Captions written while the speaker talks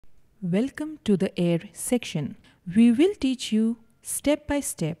Welcome to the air section. We will teach you step by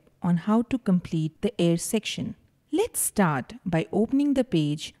step on how to complete the air section. Let's start by opening the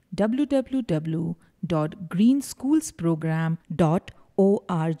page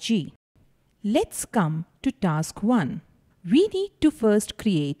www.greenschoolsprogram.org. Let's come to task 1. We need to first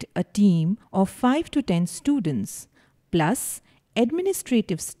create a team of 5 to 10 students plus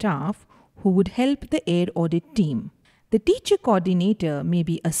administrative staff who would help the air audit team. The teacher coordinator may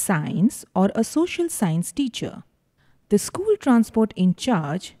be a science or a social science teacher. The school transport in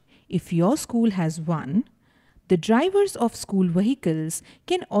charge, if your school has one, the drivers of school vehicles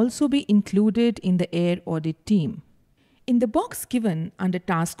can also be included in the air audit team. In the box given under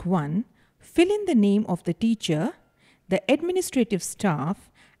task 1, fill in the name of the teacher, the administrative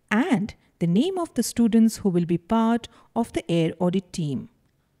staff, and the name of the students who will be part of the air audit team.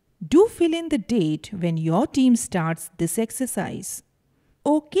 Do fill in the date when your team starts this exercise.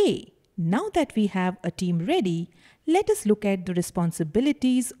 Okay, now that we have a team ready, let us look at the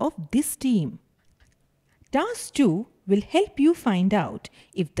responsibilities of this team. Task 2 will help you find out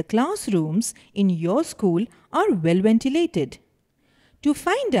if the classrooms in your school are well ventilated. To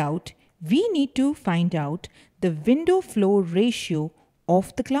find out, we need to find out the window floor ratio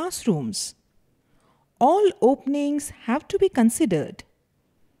of the classrooms. All openings have to be considered.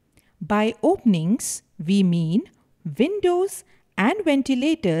 By openings, we mean windows and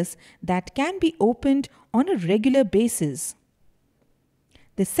ventilators that can be opened on a regular basis.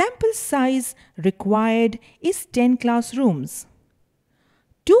 The sample size required is 10 classrooms.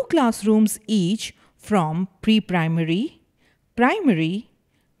 2 classrooms each from pre-primary, primary,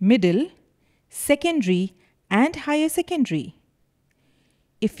 middle, secondary and higher secondary.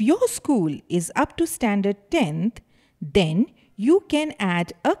 If your school is up to standard 10th, then you can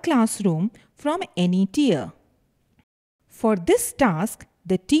add a classroom from any tier. For this task,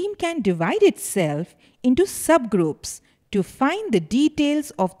 the team can divide itself into subgroups to find the details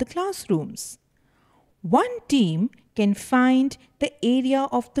of the classrooms. One team can find the area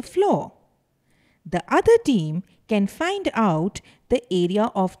of the floor. The other team can find out the area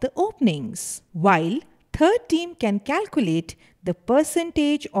of the openings, while third team can calculate the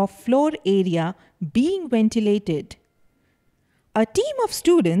percentage of floor area being ventilated. A team of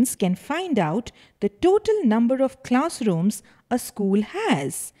students can find out the total number of classrooms a school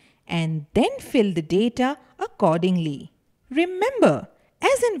has and then fill the data accordingly. Remember,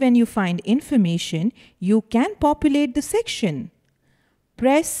 as and when you find information, you can populate the section.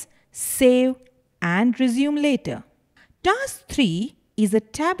 Press, save, and resume later. Task 3 is a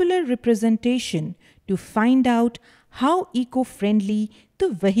tabular representation to find out how eco-friendly the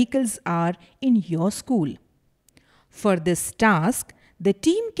vehicles are in your school. For this task, the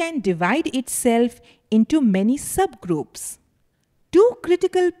team can divide itself into many subgroups. 2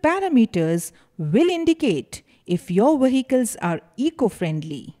 critical parameters will indicate if your vehicles are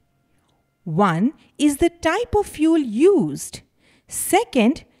eco-friendly. One is the type of fuel used.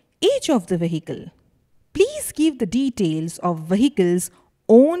 Second, age of the vehicle. Please give the details of vehicles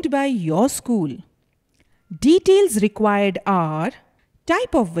owned by your school. Details required are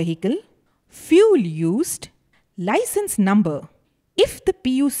type of vehicle, fuel used, license number, if the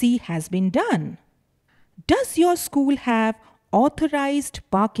PUC has been done. Does your school have authorized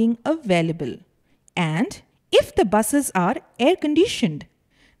parking available? And if the buses are air-conditioned.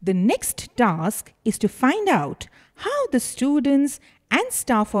 The next task is to find out how the students and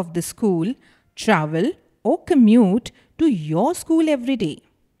staff of the school travel or commute to your school every day.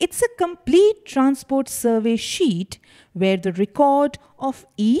 It's a complete transport survey sheet where the record of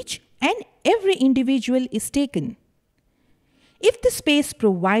each and every individual is taken. If the space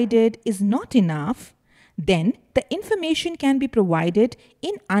provided is not enough, then the information can be provided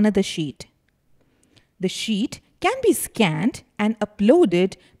in another sheet. The sheet can be scanned and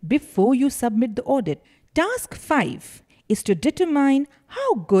uploaded before you submit the audit. Task 5 is to determine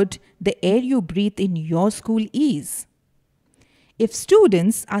how good the air you breathe in your school is. If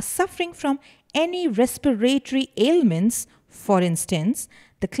students are suffering from any respiratory ailments, for instance,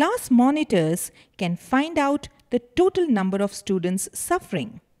 the class monitors can find out the total number of students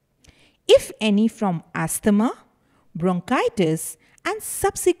suffering. If any from asthma, bronchitis, and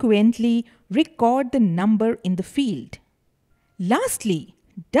subsequently record the number in the field. Lastly,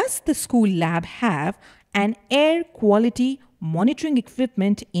 does the school lab have an air quality monitoring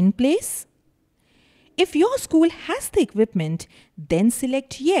equipment in place? If your school has the equipment, then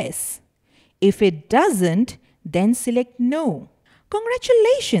select yes. If it doesn't, then select no.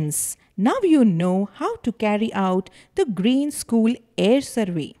 Congratulations! Now you know how to carry out the Green School Air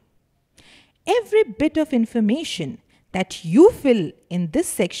Survey. Every bit of information that you fill in this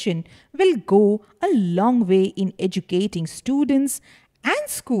section will go a long way in educating students and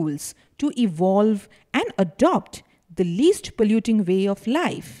schools to evolve and adopt the least polluting way of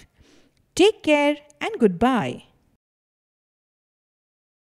life. Take care and goodbye.